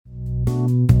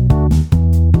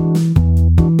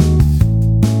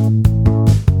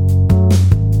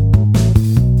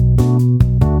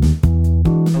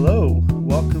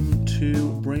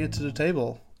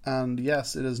And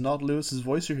yes, it is not Lewis's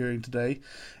voice you're hearing today,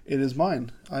 it is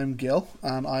mine. I'm Gil,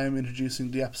 and I am introducing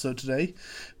the episode today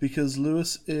because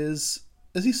Lewis is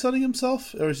he sunning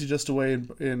himself, or is he just away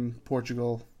in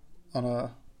Portugal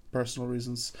on personal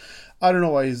reasons? I don't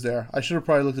know why he's there. I should have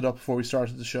probably looked it up before we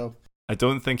started the show. I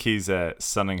don't think he's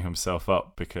sunning himself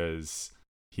up because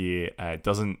he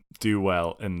doesn't do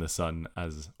well in the sun,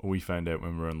 as we found out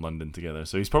when we were in London together.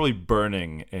 So he's probably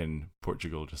burning in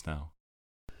Portugal just now.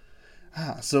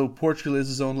 So Portugal is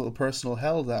his own little personal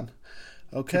hell then.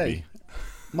 Okay.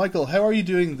 Michael, how are you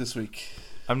doing this week?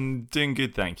 I'm doing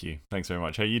good, thank you. Thanks very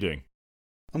much. How are you doing?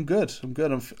 I'm good.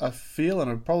 I feel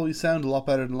and I probably sound a lot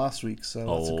better than last week, so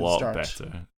that's a good start. A lot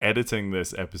better. Editing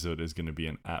this episode is going to be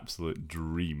an absolute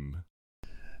dream.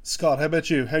 Scott, how about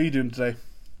you? How are you doing today?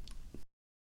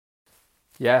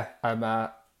 Yeah,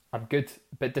 I'm good.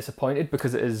 A bit disappointed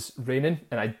because it is raining,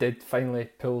 and I did finally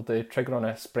pull the trigger on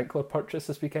a sprinkler purchase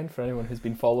this weekend for anyone who's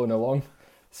been following along.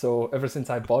 So ever since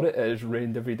I bought it, it has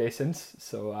rained every day since.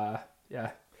 So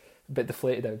yeah, a bit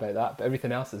deflated about that, but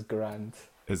everything else is grand.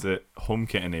 Is it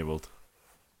HomeKit enabled?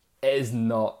 It is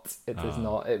not. It is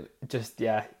not. It just,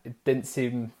 it didn't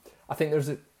seem... I think there's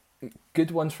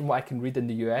good ones from what I can read in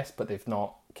the US, but they've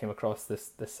not came across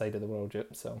this side of the world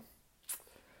yet, so...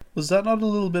 Was that not a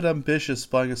little bit ambitious,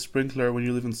 buying a sprinkler when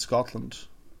you live in Scotland?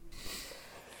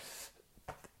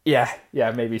 Yeah,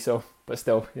 maybe so. But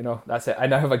still, that's it. I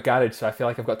now have a garage, so I feel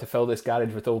like I've got to fill this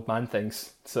garage with old man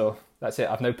things. So that's it.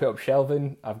 I've now put up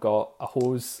shelving. I've got a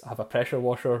hose. I have a pressure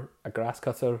washer, a grass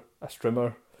cutter, a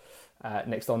strimmer.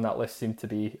 Next on that list seemed to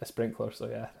be a sprinkler. So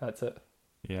yeah, that's it.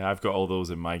 Yeah, I've got all those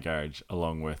in my garage,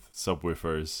 along with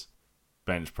subwoofers,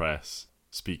 bench press,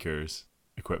 speakers,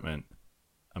 equipment,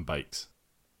 and bikes.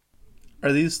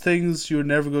 Are these things you're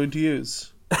never going to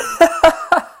use?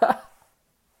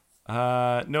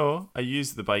 No, I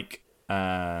use the bike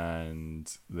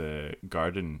and the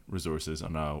garden resources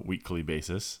on a weekly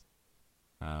basis.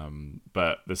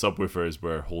 But the subwoofers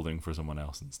we're holding for someone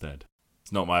else instead.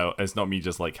 It's not me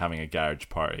just like having a garage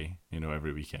party,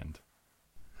 every weekend.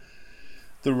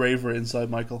 The raver inside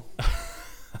Michael.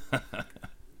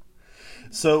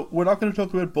 So we're not going to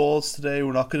talk about balls today.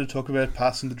 We're not going to talk about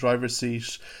passing the driver's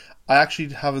seat. I actually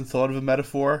haven't thought of a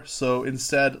metaphor, so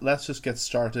instead, let's just get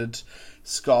started.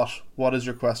 Scott, what is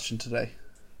your question today?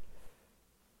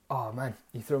 Oh man,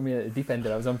 you threw me at the deep end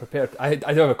there. I was unprepared. I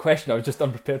don't have a question, I was just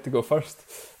unprepared to go first.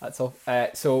 That's all.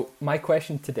 So my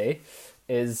question today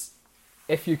is,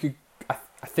 if you could...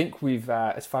 I think we've,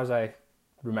 as far as I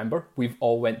remember, we've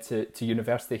all went to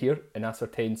university here and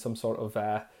ascertained some sort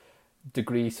of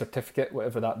degree, certificate,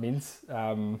 whatever that means.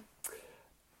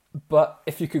 But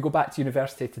if you could go back to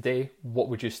university today, what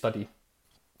would you study?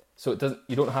 So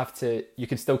you don't have to, you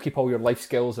can still keep all your life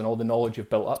skills and all the knowledge you've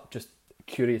built up. Just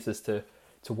curious as to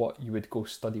what you would go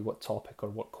study, what topic or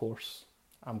what course.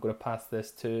 I'm going to pass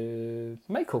this to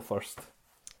Michael first.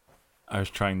 I was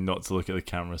trying not to look at the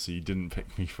camera so you didn't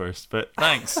pick me first, but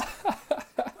thanks.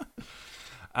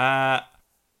 That's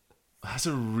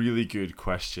a really good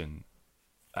question.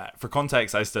 For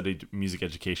context, I studied music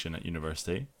education at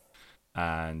university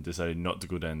and decided not to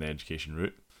go down the education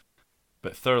route,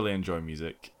 but thoroughly enjoy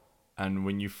music. And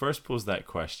when you first posed that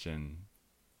question,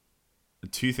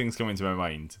 two things come into my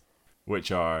mind, which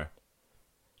are,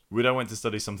 would I want to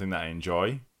study something that I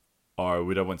enjoy, or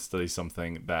would I want to study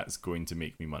something that's going to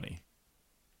make me money?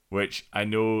 Which I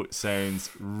know sounds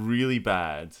really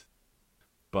bad,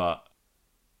 but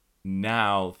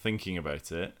now thinking about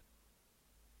it,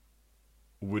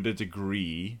 would a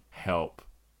degree help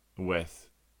with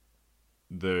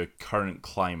the current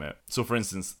climate? So for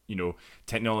instance,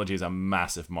 technology is a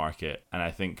massive market, and I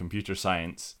think computer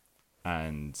science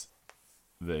and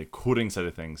the coding side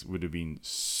of things would have been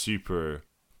super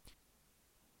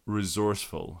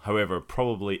resourceful. However,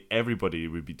 probably everybody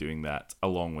would be doing that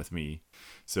along with me,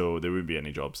 so there wouldn't be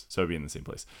any jobs, so I'd be in the same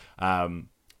place.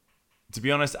 To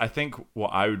be honest, I think what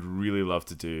I would really love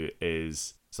to do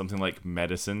is something like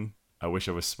medicine. I wish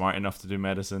I was smart enough to do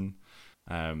medicine.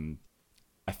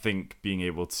 I think being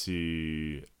able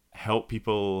to help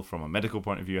people from a medical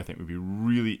point of view, I think would be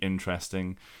really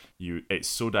interesting. It's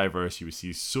so diverse. You would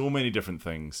see so many different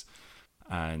things,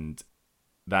 and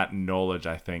that knowledge,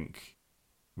 I think,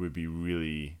 would be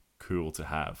really cool to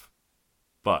have.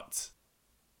 But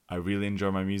I really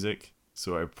enjoy my music,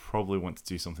 so I probably want to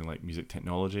do something like music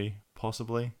technology,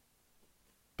 possibly.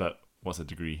 But what's a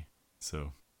degree?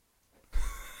 So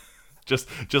just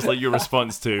like your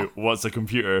response to what's a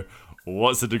computer,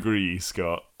 what's a degree,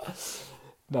 Scott?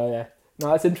 No,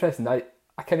 that's interesting. I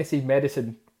kind of see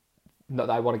medicine, not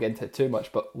that I want to get into it too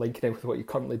much, but linking in with what you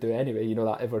currently do anyway,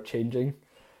 that ever-changing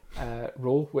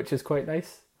role, which is quite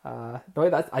nice. No,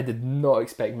 I did not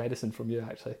expect medicine from you.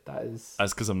 Actually, that is.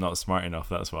 That's because I'm not smart enough.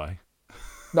 That's why.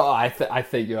 No, I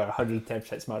think you're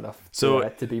 110% smart enough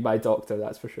to be my doctor.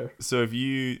 That's for sure. So if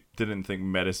you didn't think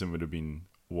medicine would have been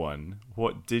one,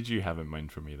 what did you have in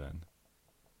mind for me then?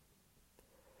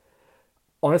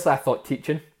 Honestly, I thought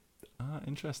teaching.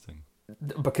 Interesting.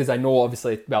 Because I know,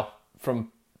 obviously,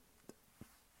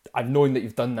 I've known that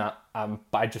you've done that,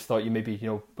 but I just thought you maybe,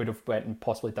 would have went and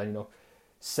possibly done,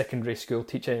 secondary school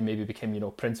teaching and maybe became,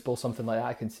 principal, something like that.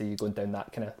 I can see you going down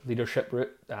that kind of leadership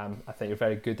route. I think you're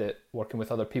very good at working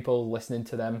with other people, listening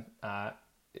to them.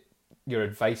 Your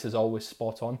advice is always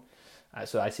spot on.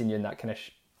 So I seen you in that kind of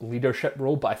leadership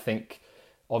role, but I think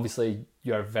obviously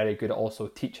you're very good at also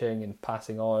teaching and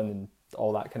passing on and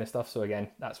all that kind of stuff. So again,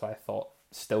 that's why I thought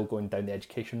still going down the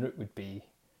education route would be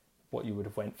what you would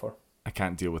have went for. I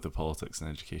can't deal with the politics in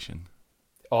education.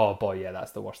 Oh boy, yeah,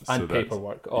 that's the worst. And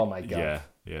paperwork. Oh my god.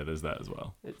 Yeah, there's that as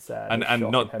well. It's and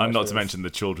not to mention the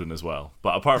children as well.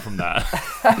 But apart from that,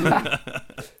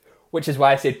 which is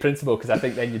why I said principal, because I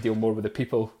think then you deal more with the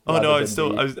people. Oh no,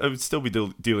 I would still be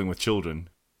dealing with children.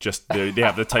 Just they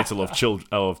have the title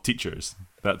of teachers.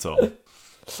 That's all.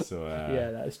 So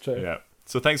yeah, that is true. Yeah.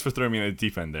 So thanks for throwing me in the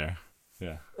deep end there.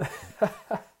 Yeah.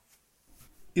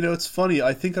 It's funny.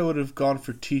 I think I would have gone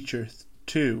for teacher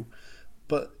too,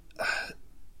 but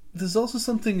there's also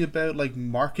something about like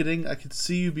marketing. I could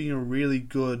see you being a really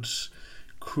good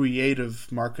creative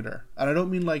marketer, and I don't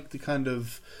mean like the kind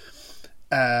of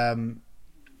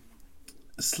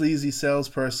sleazy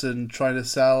salesperson trying to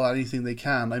sell anything they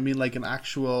can. I mean like an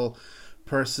actual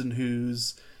person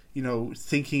who's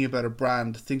thinking about a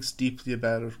brand, thinks deeply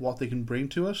about it, what they can bring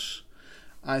to it.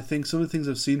 I think some of the things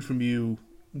I've seen from you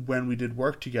when we did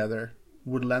work together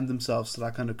would lend themselves to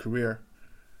that kind of career.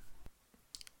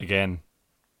 Again,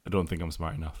 I don't think I'm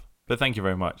smart enough. But thank you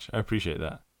very much. I appreciate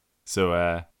that.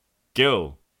 So,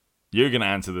 Gil, you're going to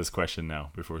answer this question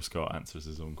now before Scott answers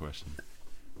his own question.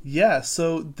 Yeah,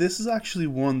 so this is actually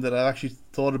one that I've actually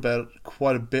thought about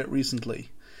quite a bit recently.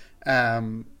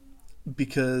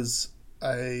 Because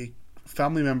a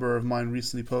family member of mine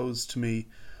recently posed to me,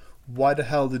 why the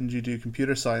hell didn't you do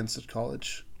computer science at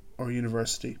college or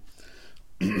university?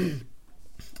 And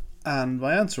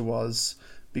my answer was,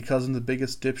 because I'm the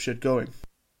biggest dipshit going.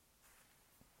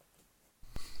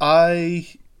 I,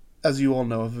 as you all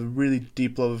know, have a really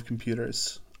deep love of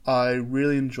computers. I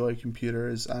really enjoy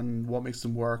computers and what makes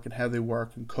them work and how they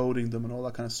work and coding them and all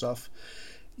that kind of stuff.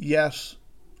 Yet,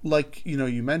 like,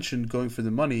 you mentioned going for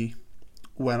the money,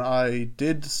 when I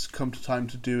did come to time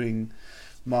to doing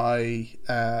my,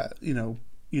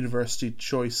 university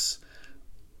choice,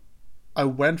 I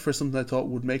went for something I thought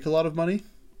would make a lot of money,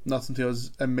 not something I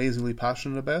was amazingly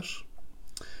passionate about.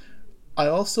 I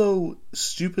also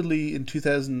stupidly in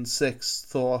 2006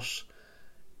 thought,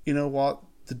 you know what,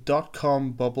 the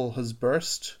dot-com bubble has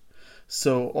burst,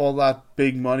 so all that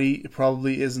big money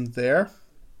probably isn't there.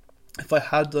 If I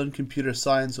had done computer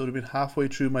science, I would have been halfway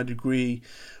through my degree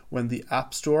when the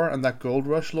App Store and that gold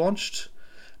rush launched.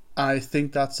 I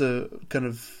think that's a kind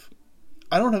of,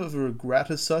 I don't have a regret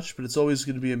as such, but it's always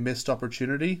going to be a missed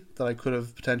opportunity that I could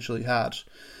have potentially had.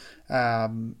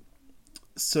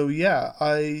 So yeah,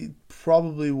 I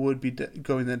probably would be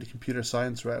going into computer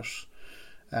science route.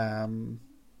 Who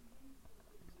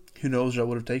knows where it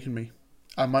would have taken me.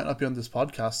 I might not be on this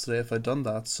podcast today if I'd done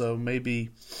that, so maybe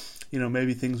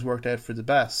things worked out for the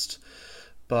best.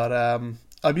 But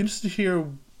I'd be interested to hear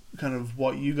kind of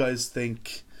what you guys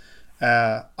think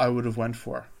I would have went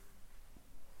for.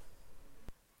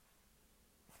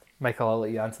 Michael, I'll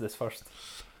let you answer this first.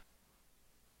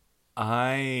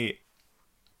 I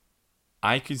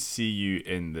could see you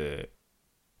in the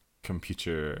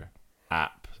computer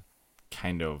app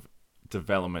kind of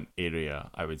development area,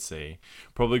 I would say.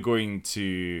 Probably going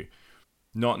to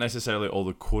not necessarily all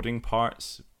the coding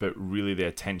parts, but really the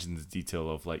attention to detail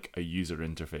of like a user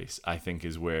interface, I think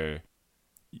is where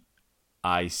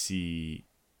I see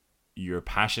your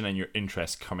passion and your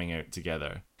interest coming out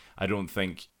together. I don't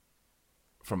think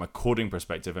from a coding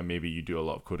perspective, and maybe you do a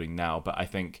lot of coding now, but I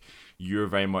think you're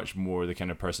very much more the kind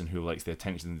of person who likes the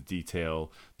attention to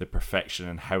detail, the perfection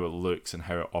and how it looks and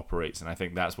how it operates. And I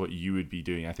think that's what you would be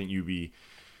doing. I think you'd be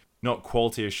not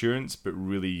quality assurance, but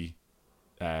really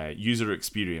user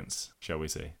experience, shall we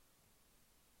say.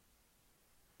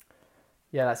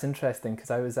 Yeah, that's interesting, because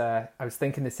I was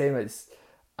thinking the same.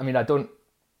 I don't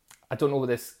know what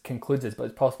this concludes is, but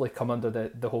it's possibly come under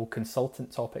the whole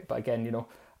consultant topic. But again,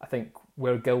 I think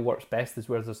where Gil works best is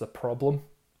where there's a problem,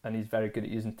 and he's very good at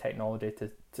using technology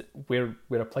to where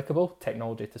applicable,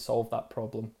 technology to solve that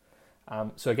problem.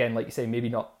 So again, like you say, maybe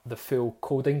not the full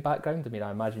coding background. I mean,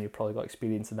 I imagine you've probably got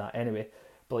experience in that anyway.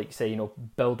 But like you say,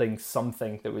 building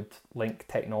something that would link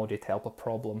technology to help a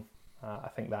problem. I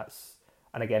think that's,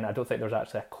 and again, I don't think there's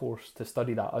actually a course to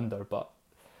study that under, but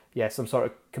yeah, some sort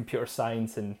of computer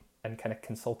science and kind of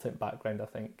consultant background, I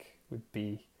think, would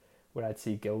be where I'd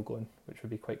see Gil going, which would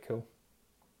be quite cool.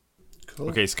 Cool.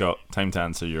 Okay, Scott, time to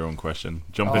answer your own question.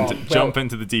 Jump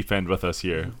into the deep end with us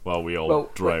here while we all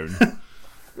drown.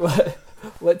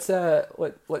 Let's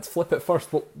flip it first.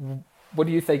 What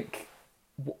do you think?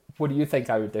 What do you think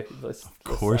I would do? Of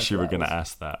course, you were going to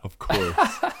ask that. Of course,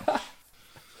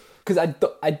 because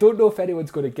I don't know if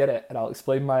anyone's going to get it, and I'll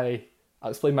explain my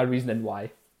reasoning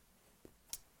why.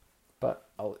 But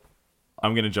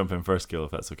I'm going to jump in first, Gil,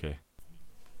 if that's okay.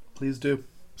 Please do.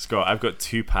 Scott, I've got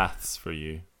two paths for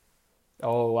you.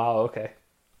 Oh wow! Okay.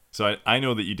 So I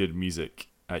know that you did music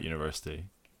at university.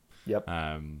 Yep.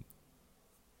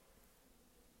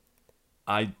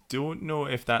 I don't know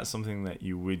if that's something that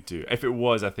you would do. If it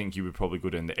was, I think you would probably go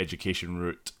down the education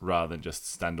route rather than just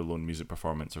standalone music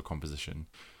performance or composition.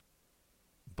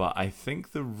 But I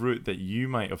think the route that you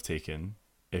might have taken,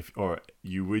 or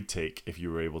you would take if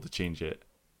you were able to change it,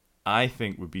 I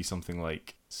think would be something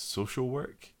like social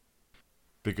work,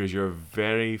 because you're a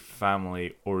very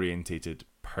family orientated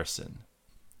person.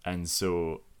 And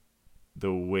so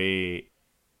the way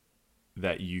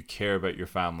that you care about your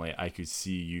family, I could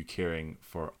see you caring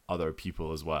for other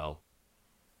people as well.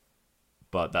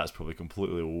 But that's probably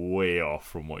completely way off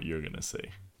from what you're going to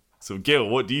say. So Gil,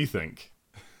 what do you think?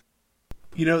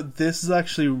 This is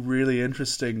actually really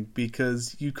interesting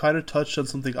because you kind of touched on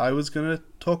something I was going to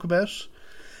talk about.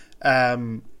 I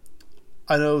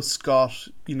know, Scott,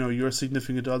 your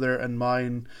significant other and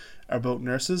mine are both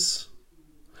nurses.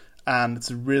 And it's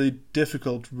a really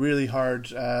difficult, really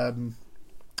hard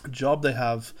job they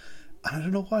have. And I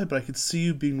don't know why, but I could see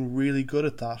you being really good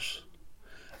at that.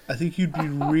 I think you'd be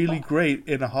really great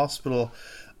in a hospital,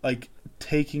 like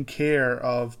taking care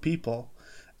of people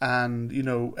and,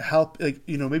 help,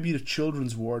 maybe the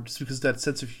children's ward, just because that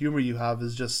sense of humor you have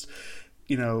is just,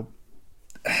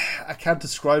 I can't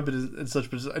describe it as such,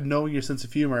 but knowing your sense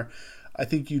of humor, I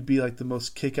think you'd be like the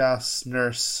most kick-ass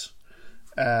nurse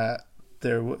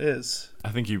there is. I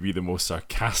think you'd be the most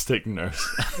sarcastic nurse.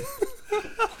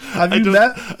 Have you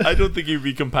met? I don't think you'd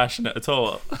be compassionate at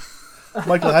all.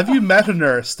 Michael, have you met a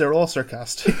nurse? They're all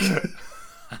sarcastic.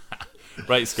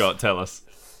 Right, Scott, tell us.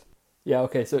 Yeah,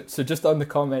 okay, so just on the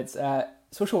comments,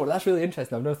 social work, that's really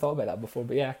interesting. I've never thought about that before,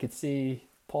 but yeah, I could see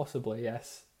possibly,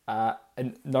 yes.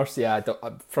 And nurse, yeah,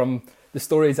 from the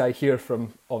stories I hear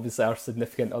from obviously our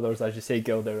significant others, as you say,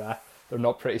 Gil, they're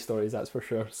not pretty stories, that's for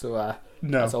sure. So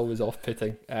no. That's always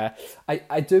off-putting.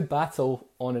 I do battle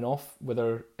on and off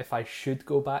whether if I should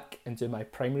go back and do my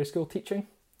primary school teaching.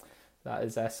 That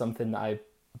is something that I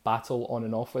battle on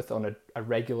and off with on a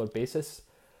regular basis.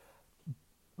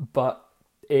 But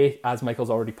A, as Michael's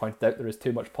already pointed out, there is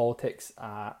too much politics,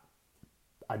 and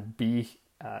B,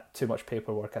 too much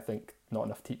paperwork. I think not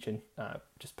enough teaching,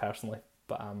 just personally.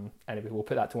 But anyway, we'll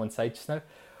put that to one side just now.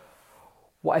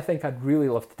 What I think I'd really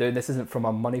love to do, and this isn't from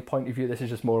a money point of view, this is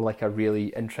just more like a really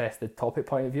interested topic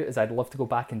point of view, is I'd love to go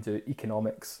back and do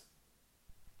economics.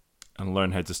 And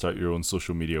learn how to start your own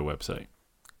social media website.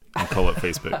 And call it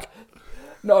Facebook.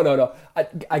 No.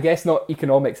 I guess not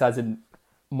economics as in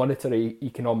monetary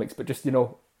economics, but just,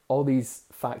 all these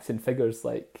facts and figures,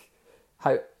 like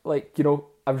how, like,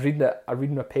 I was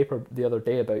reading a paper the other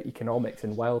day about economics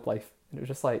and wildlife, and it was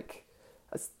just like,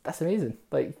 that's amazing.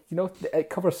 Like, it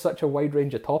covers such a wide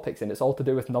range of topics, and it's all to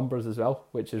do with numbers as well,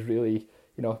 which is really,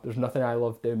 there's nothing I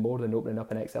love doing more than opening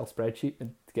up an Excel spreadsheet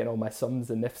and getting all my sums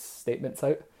and ifs statements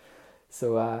out.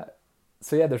 So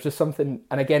yeah, there's just something,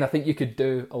 and again, I think you could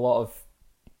do a lot of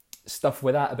stuff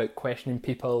with that about questioning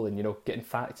people and, getting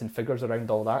facts and figures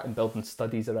around all that and building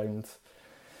studies around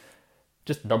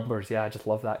just numbers. Yeah, I just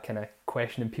love that kind of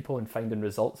questioning people and finding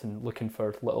results and looking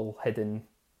for little hidden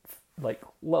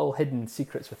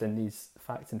secrets within these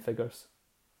facts and figures.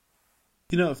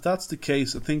 If that's the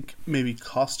case, I think maybe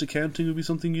cost accounting would be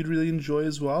something you'd really enjoy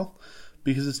as well,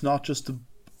 because it's not just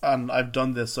and I've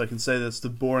done this, so I can say this, the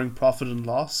boring profit and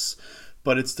loss,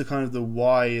 but it's the kind of the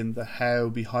why and the how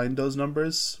behind those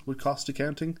numbers with cost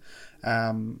accounting.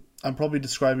 I'm probably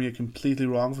describing it completely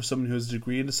wrong for someone who has a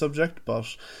degree in the subject,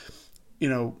 but,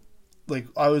 like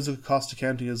I always look at cost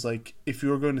accounting as like, if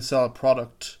you're going to sell a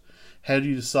product, how do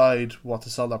you decide what to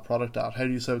sell that product at? How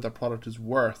do you decide what that product is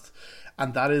worth?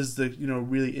 And that is the,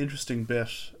 really interesting bit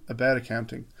about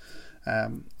accounting.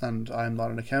 And I'm not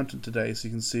an accountant today, so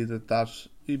you can see that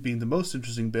being the most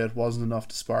interesting bit wasn't enough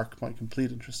to spark my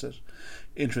complete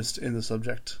interest in the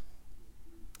subject.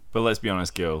 But let's be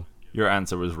honest, Gil, your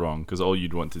answer was wrong because all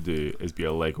you'd want to do is be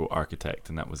a Lego architect,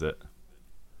 and that was it.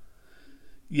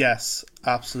 Yes,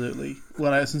 absolutely.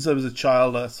 Since I was a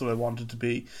child, that's what I wanted to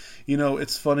be. You know,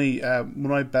 it's funny. One of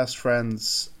my best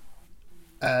friends,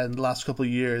 in the last couple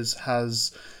of years,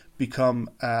 has become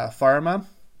a fireman,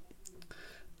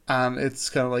 and it's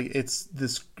kind of like it's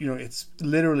this. You know, it's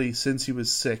literally since he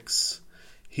was 6,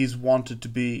 he's wanted to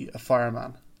be a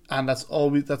fireman, and that's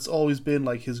always been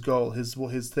like his goal, his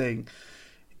thing,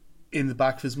 in the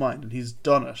back of his mind, and he's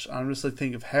done it. And I'm just like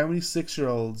thinking of how many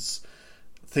 6-year-olds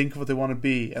think of what they want to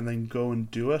be and then go and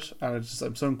do it, and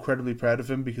I'm so incredibly proud of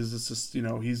him because it's just, you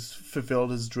know, he's fulfilled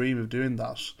his dream of doing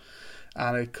that.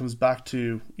 And it comes back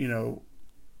to, you know,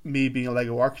 me being a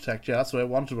Lego architect. Yeah, that's what I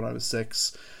wanted when I was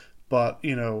 6, but,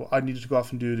 you know, I needed to go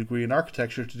off and do a degree in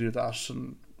architecture to do that.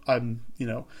 And I'm, you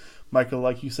know, Michael,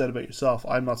 like you said about yourself,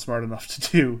 I'm not smart enough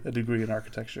to do a degree in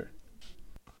architecture.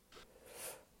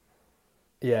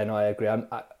 Yeah, no, I agree.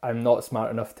 I'm not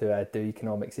smart enough to do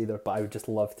economics either, but I would just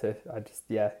love to.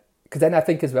 Because then I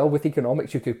think as well with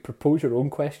economics, you could propose your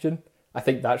own question. I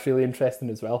think that's really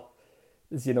interesting as well.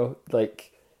 Is, you know,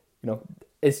 like, you know,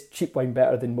 is cheap wine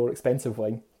better than more expensive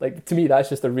wine? Like, to me, that's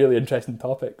just a really interesting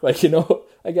topic. Like, you know,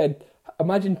 again,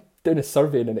 imagine doing a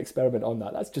survey and an experiment on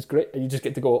that. That's just great, and you just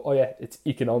get to go, oh yeah, it's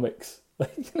economics.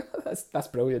 Like, you know, that's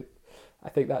brilliant. I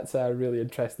think that's really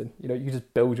interesting. You know, you can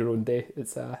just build your own day.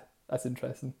 That's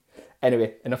interesting.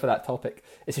 Anyway, enough of that topic.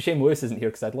 It's a shame Lewis isn't here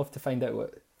because I'd love to find out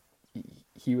what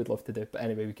he would love to do. But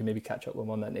anyway, we can maybe catch up with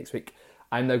him on that next week.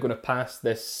 I'm now going to pass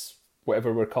this,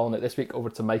 whatever we're calling it this week, over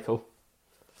to Michael.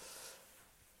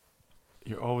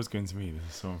 You're always going to me.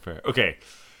 This is so unfair. Okay,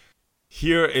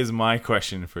 here is my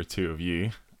question for two of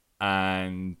you.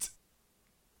 And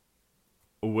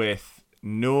with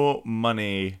no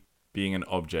money being an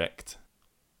object,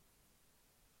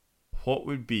 what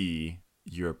would be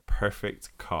your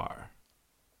perfect car?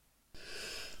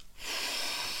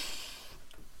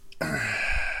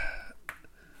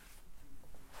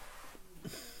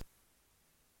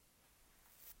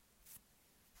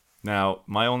 Now,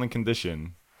 my only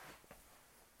condition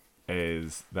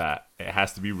is that it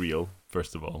has to be real,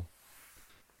 first of all.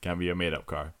 Can't be a made-up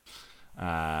car.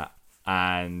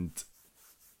 And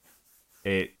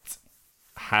it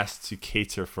has to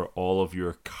cater for all of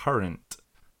your current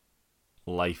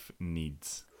life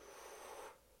needs.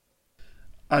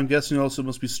 I'm guessing it also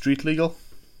must be street legal.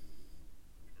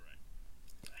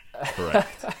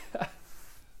 Correct.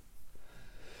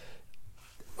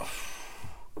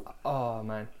 Oh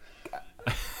man.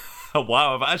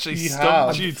 Wow, I've actually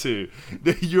stumped you two.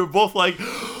 You're both like,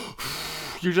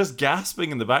 you're just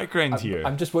gasping in the background here.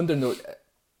 I'm just wondering though,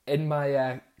 in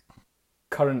my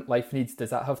current life needs,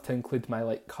 does that have to include my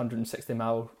like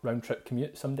 160-mile round trip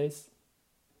commute some days?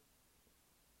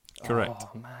 Correct.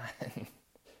 Oh man,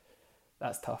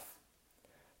 that's tough.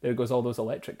 There goes all those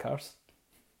electric cars.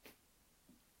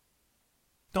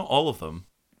 Not all of them.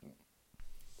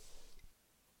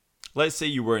 Let's say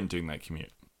you weren't doing that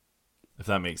commute. If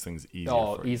that makes things easier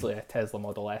for you. Easily a Tesla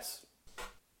Model S.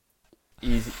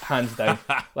 Easy, hands down.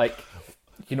 Like,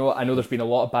 you know, I know there's been a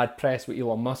lot of bad press with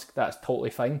Elon Musk. That's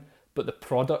totally fine, but the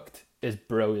product is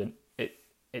brilliant.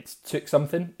 It's took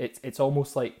something. It's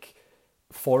almost like,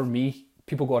 for me,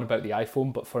 people go on about the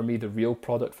iPhone, but for me, the real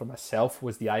product for myself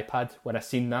was the iPad. When I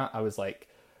seen that, I was like,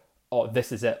 oh,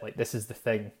 this is it. Like, this is the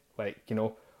thing. Like, you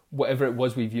know, whatever it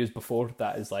was we've used before,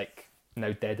 that is like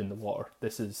now dead in the water.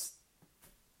 This is,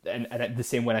 and the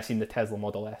same when I seen the Tesla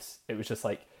Model S. It was just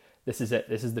like, this is it.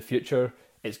 This is the future.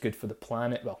 It's good for the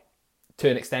planet. Well, to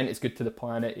an extent, it's good to the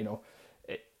planet. You know,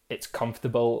 it's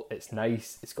comfortable. It's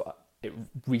nice. It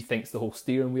rethinks the whole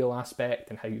steering wheel aspect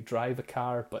and how you drive a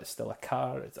car, but it's still a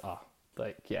car. It's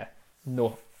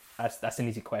no, that's an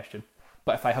easy question.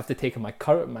 But if I have to take my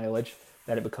current mileage,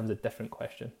 then it becomes a different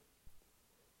question.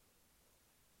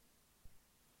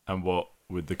 And what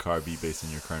would the car be based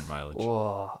on your current mileage?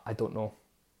 Oh, I don't know.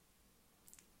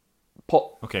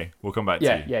 Okay, we'll come back to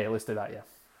you. Yeah, let's do that, yeah.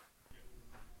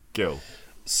 Gil.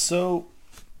 So,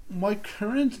 my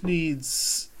current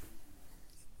needs...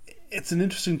 It's an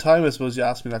interesting time, I suppose, you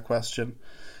asked me that question.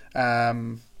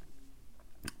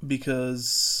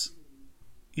 Because,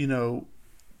 you know,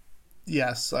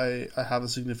 yes, I have a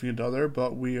significant other,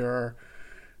 but we are,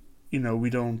 you know, we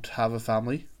don't have a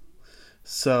family.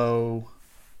 So,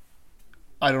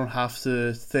 I don't have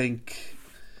to think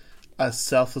as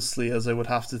selflessly as I would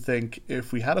have to think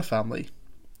if we had a family.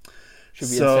 Should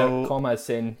we insert commas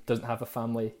saying doesn't have a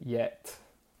family yet?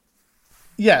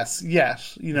 Yes,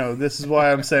 yet. You know, this is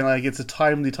why I'm saying like it's a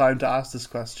timely time to ask this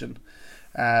question.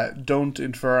 Don't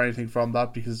infer anything from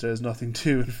that because there's nothing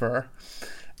to infer.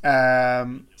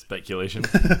 Speculation.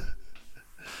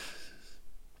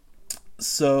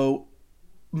 So,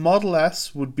 Model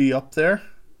S would be up there,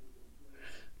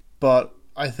 but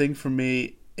I think for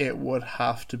me, it would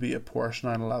have to be a Porsche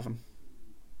 911.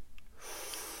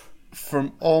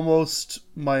 From almost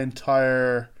my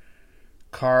entire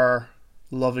car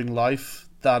loving life,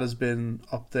 that has been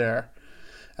up there.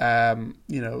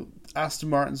 Aston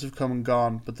Martins have come and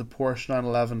gone, but the Porsche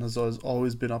 911 has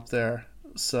always been up there,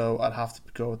 so I'd have to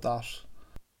go with that.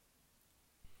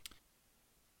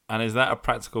 And is that a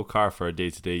practical car for a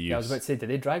day-to-day use? Yeah, I was about to say, do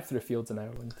they drive through fields in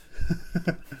Ireland?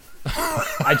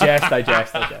 I jest.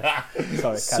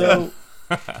 Sorry, carry on.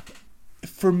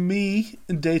 For me,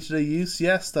 in day-to-day use,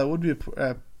 yes, that would be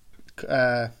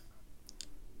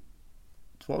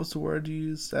what was the word you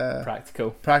used?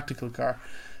 Practical car.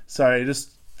 Sorry,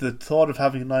 just the thought of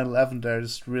having a 911 there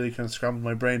just really kind of scrambled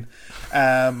my brain.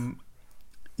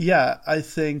 Yeah, I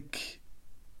think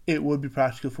it would be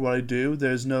practical for what I do.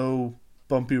 There's no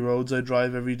bumpy roads I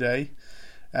drive every day.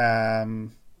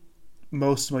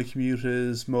 Most of my commute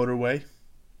is motorway.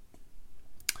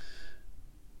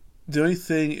 The only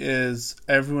thing is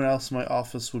everyone else in my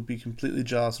office would be completely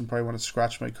jealous and probably want to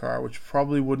scratch my car, which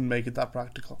probably wouldn't make it that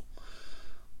practical.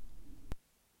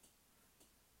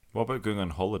 What about going on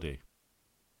holiday?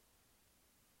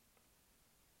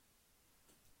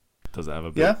 Does it have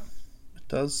a boot? Yeah, it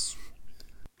does.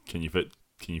 Can you fit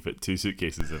 2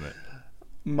 suitcases in it?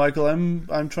 Michael,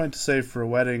 I'm trying to save for a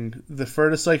wedding. The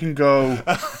furthest I can go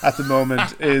at the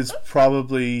moment is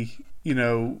probably,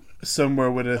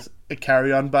 somewhere with a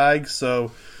carry-on bag.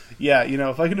 So, yeah,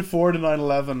 if I can afford a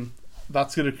 911,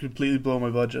 that's going to completely blow my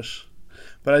budget.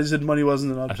 But as I said, money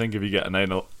wasn't an option. I think if you get a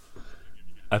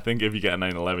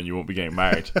 911, you won't be getting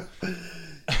married.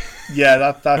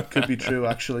 Yeah, that could be true,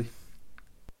 actually.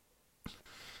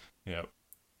 Yeah.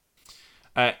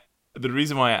 The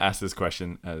reason why I asked this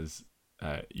question, as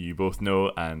you both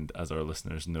know, and as our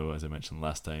listeners know, as I mentioned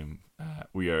last time,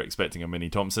 we are expecting a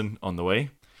Mini Thompson on the way,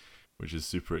 which is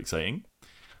super exciting.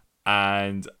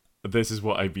 And this is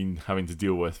what I've been having to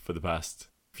deal with for the past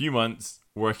few months,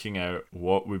 working out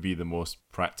what would be the most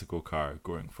practical car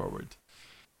going forward.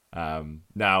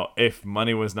 Now, if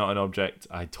money was not an object,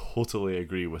 I totally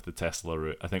agree with the Tesla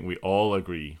route. I think we all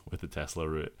agree with the Tesla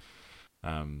route.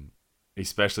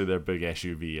 Especially their big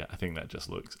SUV. I think that just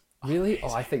looks really amazing.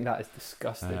 Oh, I think that is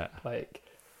disgusting.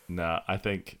 No, I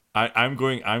think I'm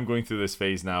going through this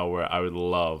phase now where I would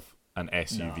love an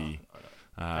SUV.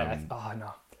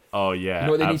 No. Oh yeah, you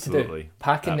know what they absolutely. need to do?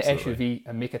 Pack in the SUV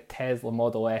and make a Tesla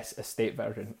Model S estate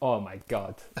version. Oh my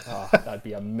god, that'd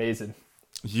be amazing.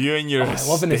 You and your I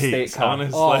love an estate car.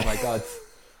 Honestly. Oh my god.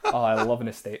 I love an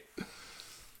estate.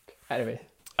 Anyway,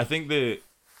 I think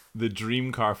the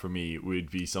dream car for me would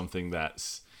be something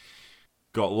that's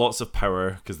got lots of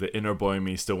power, because the inner boy in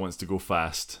me still wants to go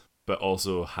fast, but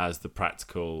also has the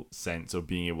practical sense of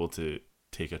being able to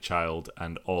take a child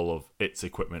and all of its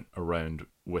equipment around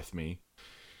with me.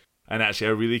 And actually,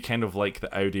 I really kind of like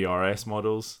the Audi RS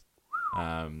models.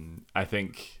 I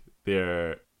think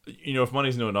they're, if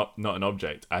money's not an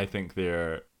object, I think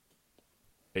they're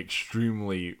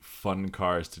extremely fun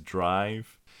cars to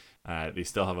drive. They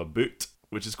still have a boot,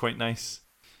 which is quite nice,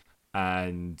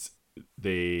 and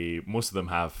most of them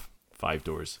have 5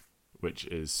 doors, which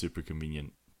is super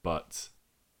convenient. But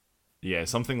yeah,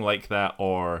 something like that,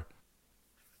 or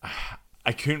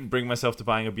I couldn't bring myself to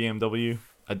buying a BMW.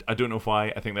 I don't know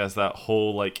why. I think there's that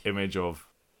whole image of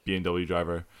BMW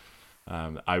driver.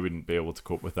 I wouldn't be able to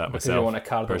cope with that because myself. You want a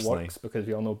car that personally. works, because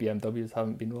we all know BMWs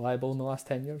haven't been reliable in the last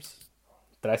 10 years.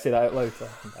 Did I say that out loud?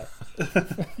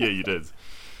 Yeah, you did.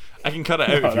 I can cut it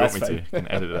out if you want me fine. to. I can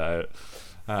edit that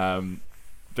out.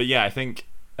 But yeah, I think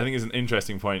it's an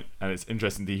interesting point, and it's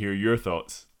interesting to hear your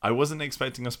thoughts. I wasn't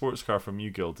expecting a sports car from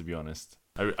you, Gil, to be honest.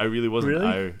 I really wasn't.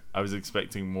 Really? I was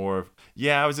expecting more.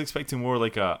 I was expecting more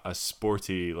like a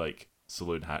sporty,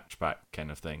 saloon hatchback kind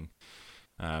of thing,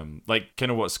 kind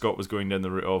of what Scott was going down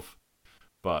the route of,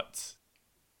 but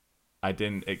I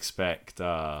didn't expect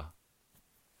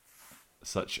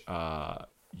such a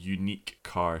unique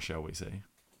car, shall we say?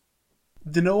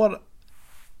 Do you know what?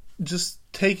 Just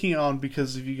taking on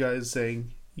because of you guys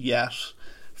saying yes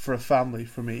for a family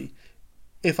for me.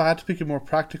 If I had to pick a more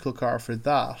practical car for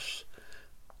that,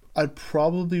 I'd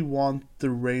probably want the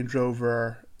Range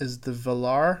Rover. Is the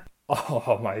Velar?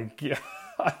 Oh my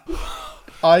god!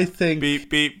 I think beep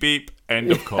beep beep.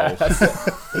 End of call.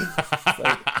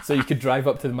 So you could drive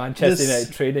up to the Manchester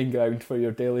United training ground for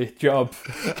your daily job.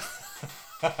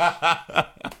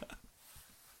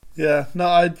 Yeah,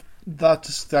 no,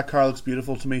 that car looks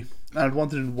beautiful to me, and I'd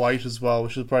want it in white as well,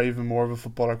 which is probably even more of a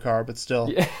footballer car, but still.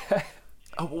 Yeah.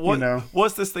 What? You know.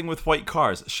 What's this thing with white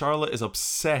cars? Charlotte is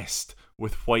obsessed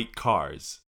with white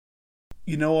cars.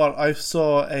 You know what? I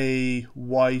saw a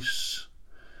white.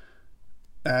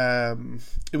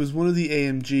 It was one of the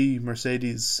AMG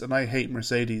Mercedes, and I hate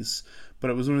Mercedes, but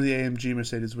it was one of the AMG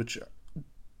Mercedes which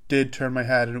did turn my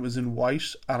head, and it was in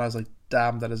white, and I was like,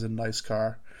 "Damn, that is a nice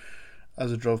car."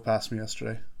 As it drove past me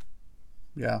yesterday,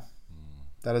 yeah,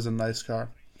 that is a nice car.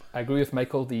 I agree with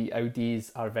Michael. The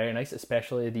Audis are very nice,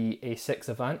 especially the A6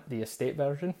 Avant, the estate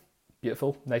version.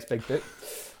 Beautiful, nice big boot.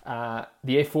 The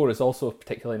A4 is also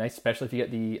particularly nice, especially if you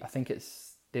get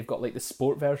they've got like the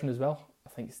sport version as well. I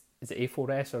think is it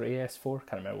A4S or AS4?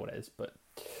 Can't remember what it is, but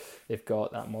they've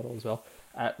got that model as well.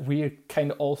 We're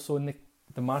kind of also in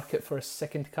the market for a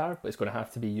second car, but it's going to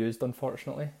have to be used,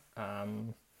 unfortunately.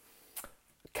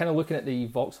 Kind of looking at the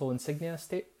Vauxhall Insignia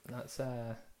estate. That's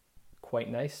quite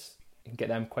nice. You can get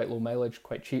them quite low mileage,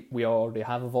 quite cheap. We already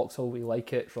have a Vauxhall. We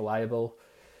like it. It's reliable.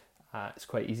 It's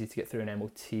quite easy to get through an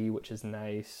MOT, which is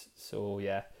nice. So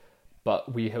yeah,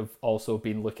 but we have also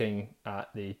been looking at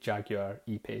the Jaguar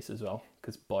E-Pace as well,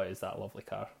 because boy, is that a lovely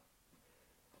car.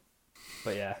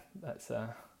 But yeah, that's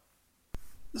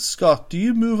Scott, do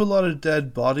you move a lot of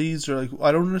dead bodies, or like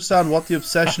I don't understand what the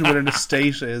obsession with an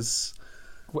estate is?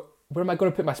 Where am I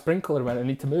going to put my sprinkler when I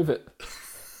need to move it?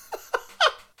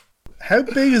 How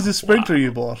big is the sprinkler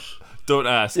you bought? Don't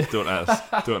ask. Don't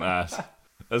ask. Don't ask.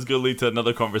 That's going to lead to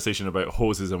another conversation about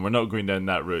hoses, and we're not going down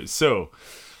that route. So,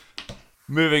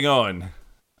 moving on.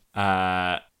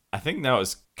 I think now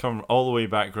it's come all the way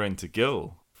back around to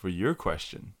Gil for your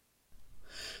question.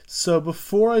 So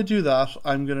before I do that,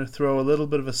 I'm going to throw a little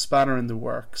bit of a spanner in the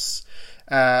works.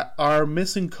 Our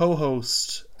missing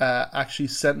co-host actually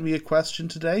sent me a question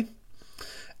today,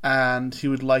 and he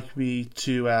would like me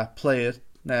to play it.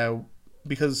 Now,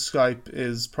 because Skype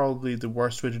is probably the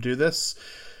worst way to do this,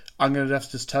 I'm going to have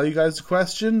to just tell you guys the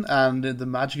question, and in the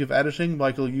magic of editing,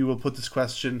 Michael, you will put this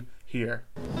question here.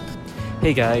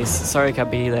 Hey guys, sorry I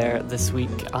can't be there this week.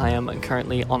 I am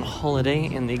currently on holiday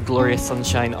in the glorious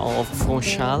sunshine of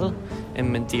Funchal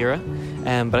in Madeira,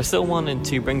 but I still wanted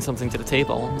to bring something to the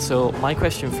table. So my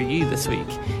question for you this week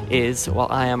is, while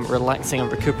I am relaxing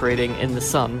and recuperating in the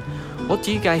sun, what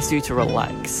do you guys do to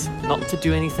relax? Not to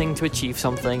do anything to achieve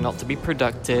something, not to be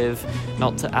productive,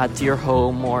 not to add to your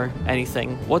home or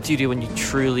anything. What do you do when you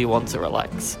truly want to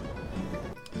relax?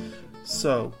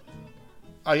 So,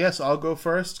 I guess I'll go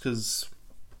first, because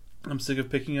I'm sick of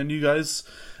picking on you guys.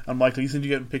 And Michael, you seem to be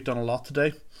getting picked on a lot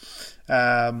today.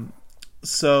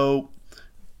 So,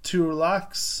 to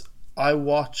relax, I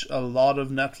watch a lot of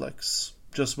Netflix.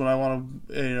 Just when I want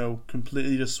to,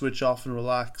 completely just switch off and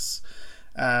relax.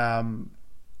 I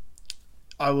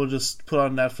will just put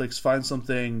on Netflix, find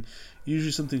something,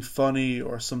 usually something funny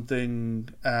or something,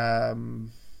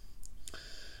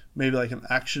 maybe like an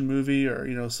action movie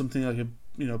or, something like a,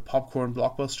 popcorn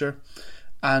blockbuster,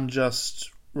 and just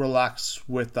relax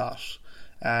with that.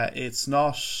 It's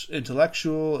not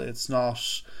intellectual, it's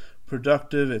not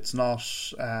productive, it's not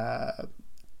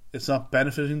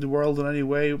benefiting the world in any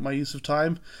way with my use of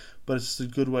time, but it's a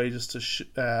good way just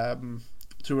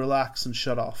to relax and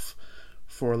shut off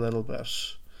for a little bit.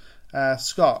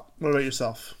 Scott, what about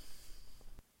yourself?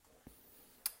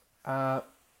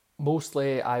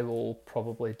 Mostly I will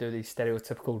probably do the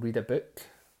stereotypical read a book.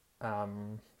 I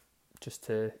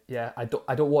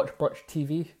don't watch much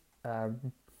TV.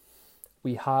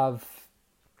 We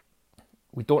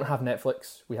don't have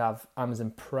Netflix. We have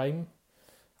Amazon Prime.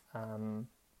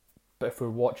 But if we're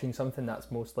watching something,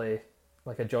 that's mostly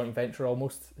like a joint venture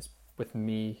almost. It's with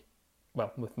me,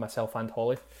 with myself and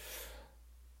Holly.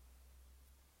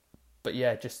 But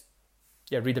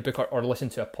read a book or listen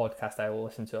to a podcast. I will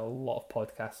listen to a lot of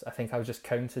podcasts. I think I was just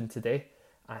counting today.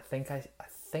 I think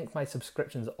my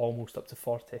subscription's almost up to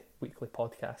 40 weekly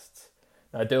podcasts.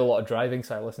 Now, I do a lot of driving,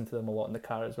 so I listen to them a lot in the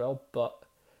car as well. But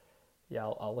yeah,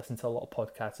 I'll listen to a lot of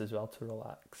podcasts as well to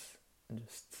relax and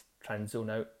just try and zone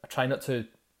out. I try not to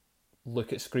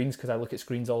look at screens, because I look at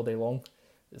screens all day long.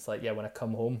 It's like, when I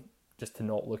come home, just to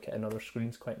not look at another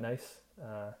screen's quite nice.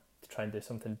 To try and do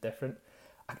something different.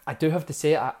 I do have to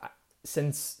say,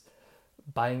 since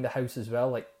buying the house as well,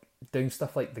 like doing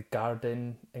stuff like the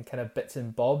garden and kind of bits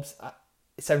and bobs,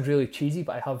 it sounds really cheesy,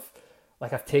 but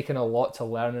I've taken a lot to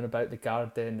learning about the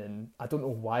garden, and I don't know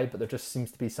why, but there just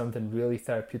seems to be something really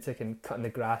therapeutic in cutting the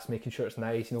grass, making sure it's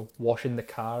nice, washing the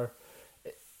car.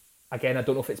 Again, I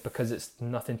don't know if it's because it's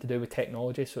nothing to do with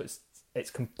technology, so it's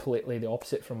completely the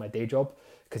opposite from my day job,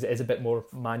 because it is a bit more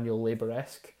manual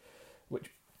labour-esque,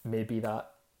 which maybe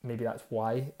that's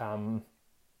why.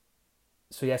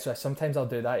 So sometimes I'll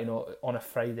do that, on a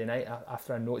Friday night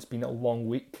after I know it's been a long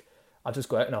week. I'll just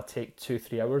go out and I'll take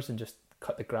 2-3 hours and just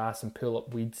cut the grass and pull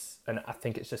up weeds. And I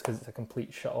think it's just because it's a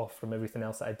complete shut off from everything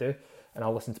else that I do. And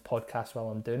I'll listen to podcasts while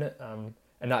I'm doing it.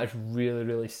 And that is really,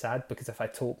 really sad, because if I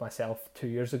told myself 2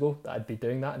 years ago that I'd be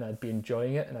doing that and I'd be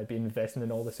enjoying it and I'd be investing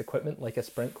in all this equipment like a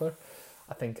sprinkler,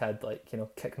 I think I'd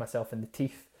kick myself in the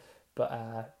teeth. But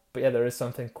yeah, there is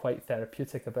something quite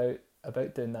therapeutic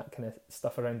about doing that kind of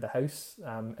stuff around the house.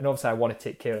 And obviously I want to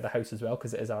take care of the house as well,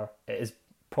 because it is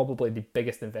probably the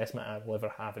biggest investment I will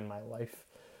ever have in my life.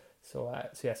 So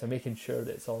making sure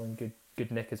that it's all in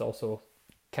good nick is also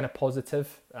kind of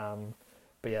positive.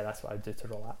 But yeah, that's what I do to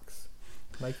relax.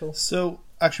 Michael? So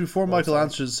actually, before Michael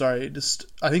answers, sorry,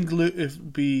 I think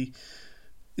it'd be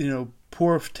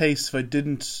poor taste if I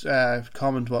didn't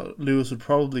comment what Lewis would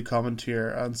probably comment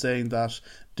here on, saying that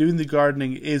doing the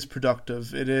gardening is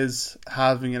productive. It is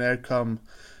having an outcome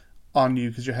on you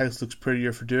because your house looks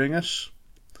prettier for doing it.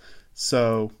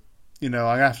 So,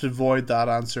 I have to avoid that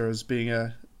answer as being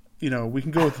we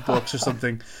can go with the books or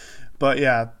something. But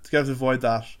yeah, you have to avoid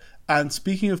that. And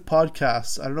speaking of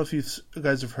podcasts, I don't know if you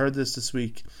guys have heard this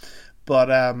week, but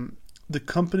the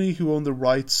company who own the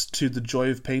rights to The Joy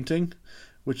of Painting,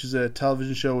 which is a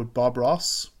television show with Bob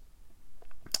Ross,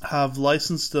 have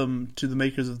licensed them to the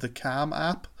makers of the Calm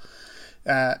app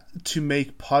to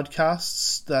make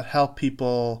podcasts that help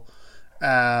people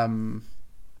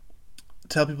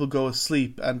go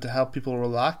asleep and to help people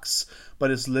relax by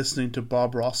just listening to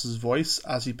Bob Ross's voice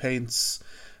as he paints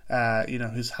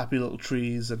his happy little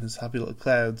trees and his happy little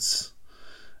clouds.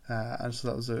 And so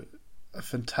that was a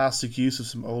fantastic use of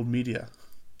some old media.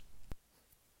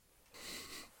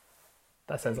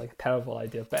 That sounds like a terrible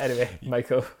idea. But anyway,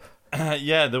 Michael.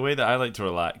 Yeah, the way that I like to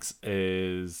relax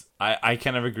is I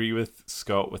kind of agree with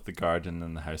Scott with the garden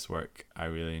and the housework. I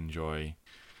really enjoy.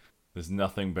 There's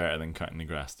nothing better than cutting the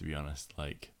grass, to be honest.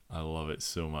 Like, I love it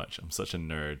so much. I'm such a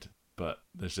nerd, but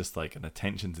there's just like an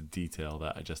attention to detail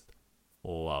that I just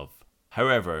love.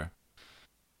 However,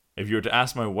 if you were to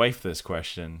ask my wife this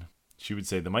question, she would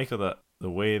say the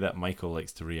way that Michael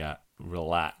likes to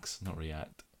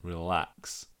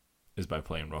relax is by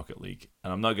playing Rocket League.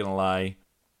 And I'm not gonna lie,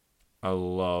 I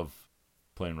love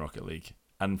playing Rocket League.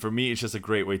 And for me, it's just a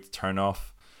great way to turn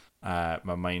off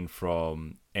my mind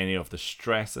from any of the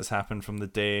stress that's happened from the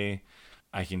day.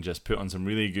 I can just put on some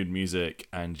really good music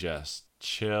and just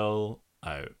chill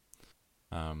out.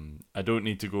 I don't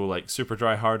need to go like super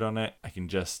dry hard on it. I can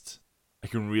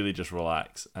really just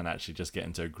relax and actually just get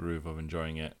into a groove of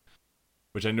enjoying it,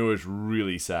 which I know is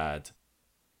really sad.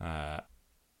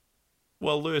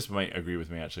 Well, Lewis might agree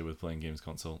with me actually with playing games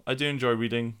console. I do enjoy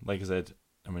reading, like I said.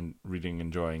 I mean,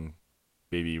 enjoying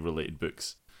baby related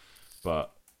books,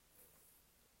 but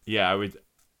yeah, I would.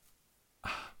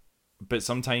 But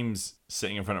sometimes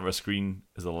sitting in front of a screen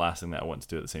is the last thing that I want to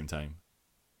do at the same time.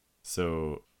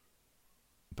 So,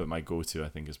 but my go-to, I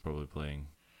think, is probably playing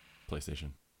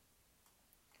PlayStation.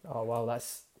 Oh wow,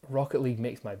 that's Rocket League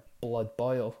makes my blood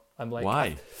boil. I'm like,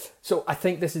 why? So I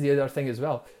think this is the other thing as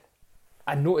well.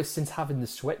 I noticed since having the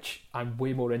Switch, I'm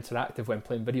way more interactive when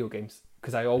playing video games,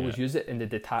 because I always use it in the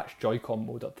detached Joy-Con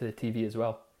mode up to the TV as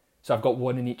well. So I've got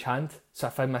one in each hand. So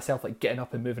I find myself like getting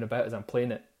up and moving about as I'm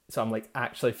playing it. So I'm like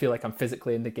actually feel like I'm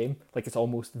physically in the game. Like it's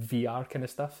almost VR kind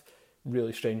of stuff.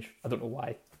 Really strange. I don't know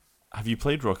why. Have you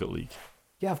played Rocket League?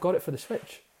 Yeah, I've got it for the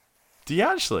Switch. Do you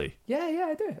actually? Yeah,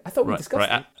 I do. I thought we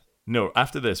discussed it. No,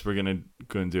 after this, we're going to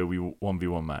go and do a wee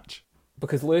 1v1 match.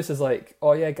 Because Lewis is like,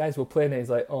 oh yeah, guys, we'll play. And he's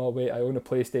like, oh wait, I own a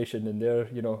PlayStation and they're,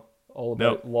 all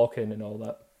about locking and all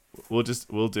that. We'll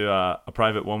do a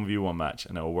private 1v1 match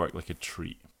and it'll work like a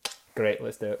treat. Great,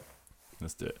 let's do it.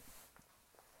 Let's do it.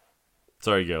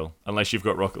 Sorry, Gil. Unless you've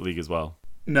got Rocket League as well.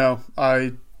 No,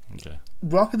 Okay.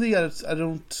 Rocket League, I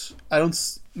don't.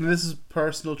 This is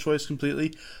personal choice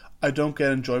completely. I don't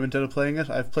get enjoyment out of playing it.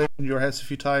 I've played in your house a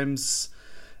few times.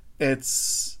 It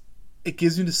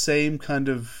gives me the same kind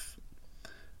of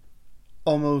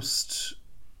almost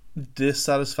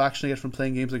dissatisfaction I get from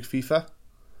playing games like FIFA,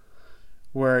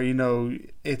 where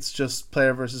it's just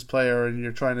player versus player, and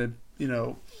you're trying to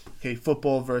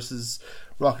football versus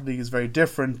Rocket League is very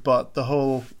different, but the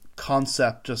whole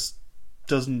concept just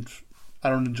doesn't. I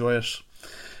don't enjoy it.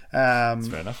 That's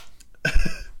fair enough.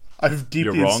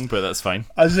 You're wrong, but that's fine.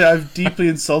 I've deeply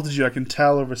insulted you. I can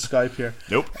tell over Skype here.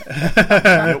 Nope.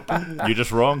 Nope. You're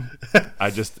just wrong.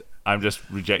 I'm just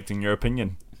rejecting your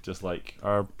opinion, just like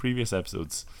our previous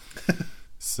episodes.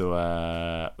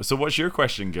 So what's your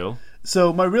question, Gil?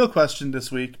 So my real question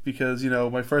this week, because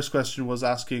my first question was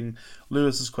asking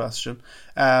Lewis's question,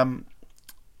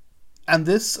 and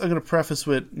this I'm going to preface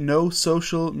with: no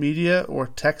social media or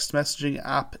text messaging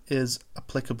app is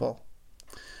applicable.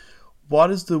 What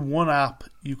is the one app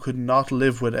you could not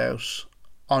live without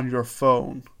on your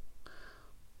phone?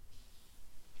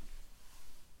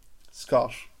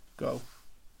 Scott, go.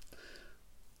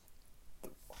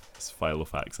 It's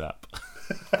Filofax app.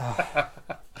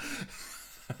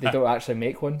 They don't actually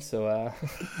make one, so...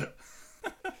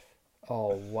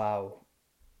 Oh, wow.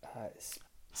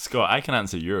 Scott, I can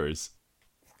answer yours.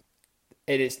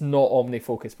 It's not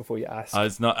OmniFocus before you ask.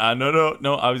 It's not.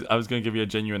 No. I was going to give you a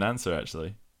genuine answer,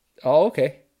 actually. Oh,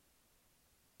 okay.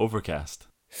 Overcast.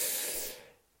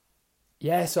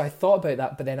 Yeah, so I thought about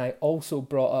that, but then I also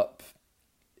brought up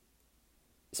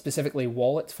specifically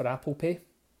wallets for Apple Pay,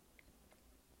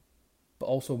 but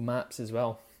also maps as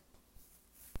well.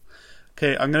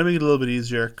 Okay, I'm going to make it a little bit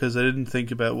easier because I didn't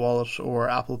think about wallet or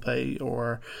Apple Pay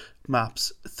or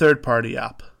maps. Third-party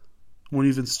app. One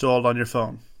you've installed on your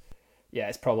phone. Yeah,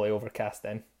 it's probably Overcast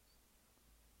then.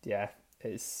 Yeah,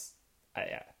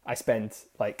 I spend,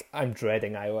 like, I'm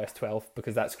dreading iOS 12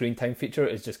 because that screen time feature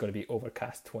is just going to be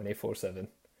Overcast 24/7.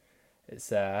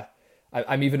 It's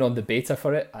I'm even on the beta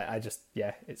for it. I just,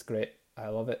 yeah, it's great. I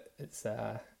love it. It's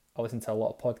I listen to a lot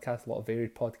of podcasts, a lot of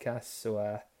varied podcasts,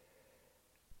 so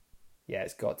yeah,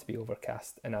 it's got to be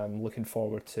Overcast, and I'm looking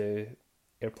forward to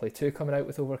AirPlay 2 coming out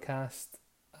with Overcast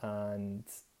and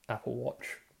Apple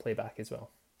Watch playback as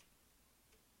well.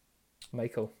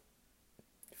 Michael,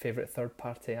 favorite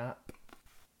third-party app?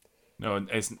 No,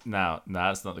 it's now.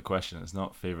 That's not the question. It's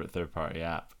not favorite third-party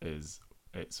app. It's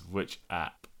which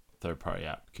third-party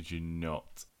app could you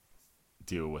not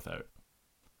deal without?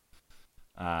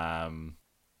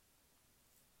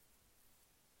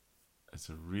 It's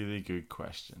a really good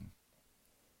question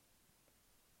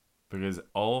because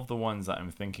all of the ones that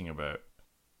I'm thinking about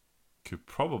could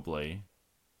probably,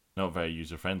 not very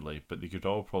user-friendly, but they could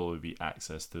all probably be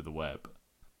accessed through the web.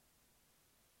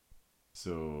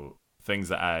 So things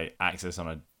that I access on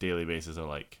a daily basis are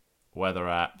like weather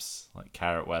apps, like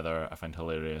Carrot Weather, I find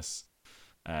hilarious.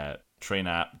 Train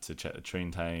app to check the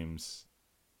train times.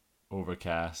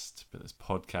 Overcast, but there's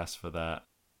podcasts for that.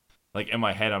 Like in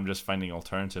my head, I'm just finding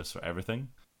alternatives for everything.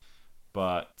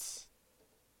 But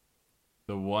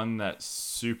the one that's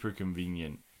super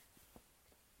convenient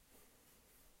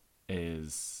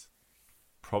is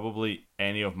probably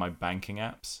any of my banking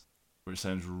apps, which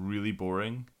sounds really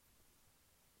boring,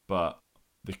 but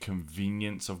the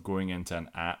convenience of going into an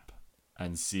app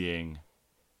and seeing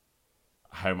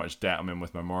how much debt I'm in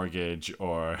with my mortgage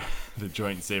or the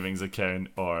joint savings account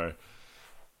or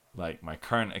like my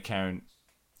current account,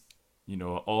 you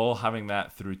know, all having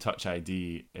that through Touch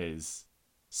ID is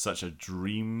such a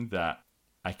dream that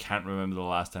I can't remember the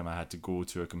last time I had to go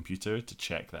to a computer to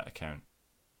check that account.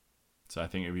 So I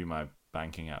think it would be my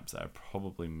banking apps that I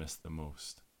probably miss the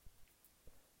most.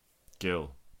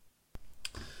 Gil.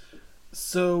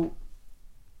 So,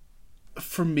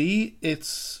 for me,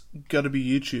 it's got to be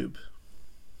YouTube.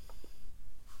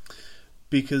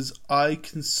 Because I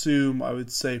consume, I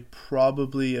would say,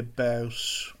 probably about...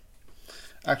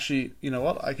 Actually, you know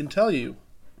what? I can tell you.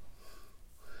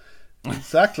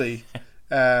 Exactly.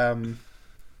 In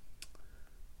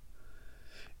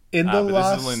the but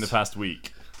last... this is only in the past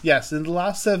week. Yes, in the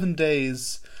last 7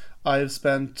 days, I have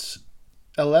spent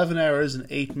 11 hours and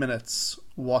 8 minutes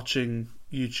watching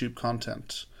YouTube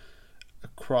content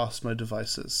across my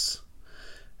devices.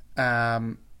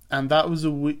 And that was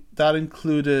that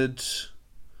included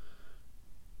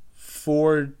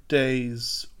 4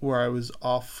 days where I was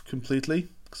off completely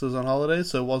because I was on holiday,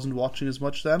 so I wasn't watching as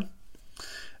much then.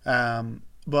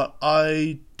 But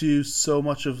I do so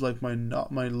much of like my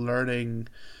learning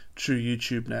through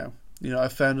YouTube now. You know, I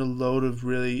found a load of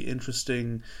really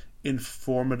interesting,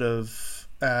 informative,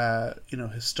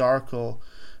 historical,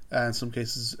 and in some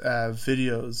cases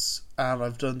videos, and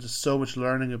I've done just so much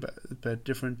learning about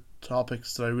different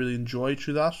topics that I really enjoy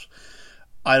through that.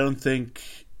 I don't think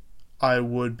I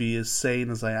would be as sane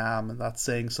as I am, and that's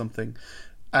saying something,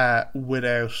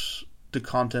 without the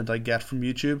content I get from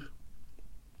YouTube.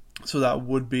 So that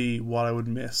would be what I would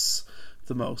miss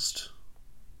the most,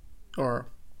 or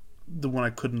the one I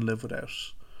couldn't live without.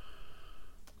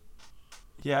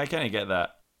 Yeah, I kind of get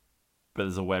that, but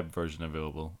there's a web version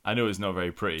available. I know it's not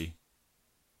very pretty,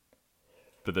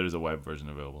 but there is a web version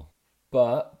available.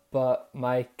 But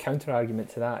my counter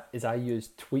argument to that is I use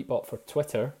Tweetbot for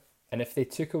Twitter, and if they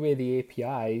took away the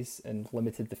APIs and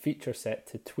limited the feature set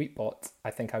to Tweetbot,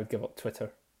 I think I would give up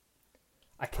Twitter.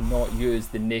 I cannot use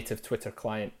the native Twitter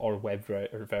client or web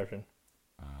version.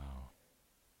 Oh.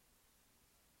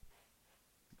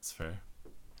 That's fair.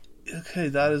 Okay,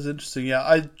 that is interesting. Yeah,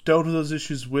 I don't have those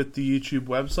issues with the YouTube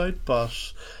website,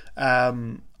 but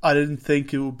I didn't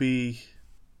think it would be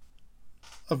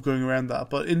of going around that.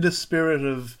 But in the spirit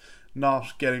of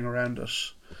not getting around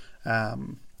it,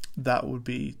 that would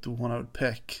be the one I would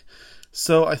pick.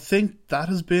 So I think that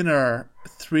has been our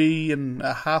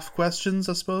 3.5 questions,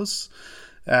 I suppose.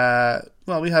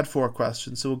 Well, we had 4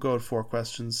 questions, so we'll go with 4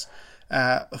 questions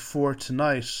for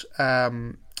tonight.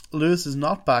 Lewis is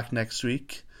not back next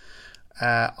week.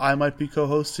 I might be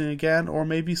co-hosting again, or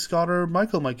maybe Scott or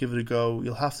Michael might give it a go.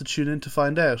 You'll have to tune in to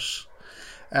find out.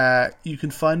 You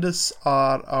can find us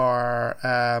at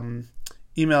our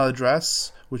email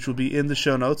address, which will be in the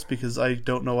show notes because I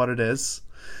don't know what it is.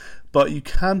 But you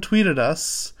can tweet at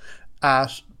us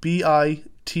at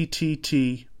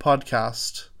BITTT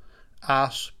podcast,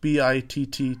 at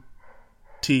BITTT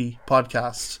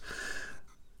podcast.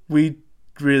 We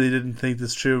really didn't think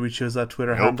this through. We chose that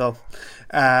Twitter handle.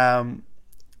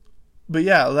 But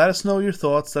yeah, let us know your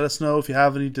thoughts. Let us know if you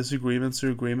have any disagreements or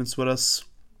agreements with us.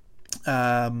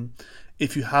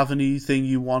 If you have anything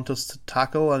you want us to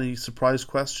tackle, any surprise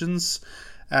questions,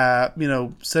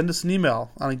 send us an email.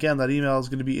 And again, that email is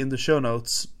going to be in the show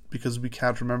notes because we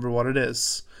can't remember what it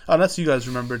is. Unless you guys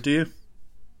remember, do you?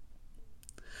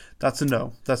 That's a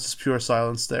no. That's just pure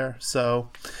silence there. So,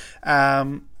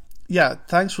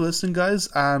 thanks for listening, guys,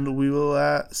 and we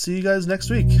will see you guys next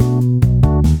week.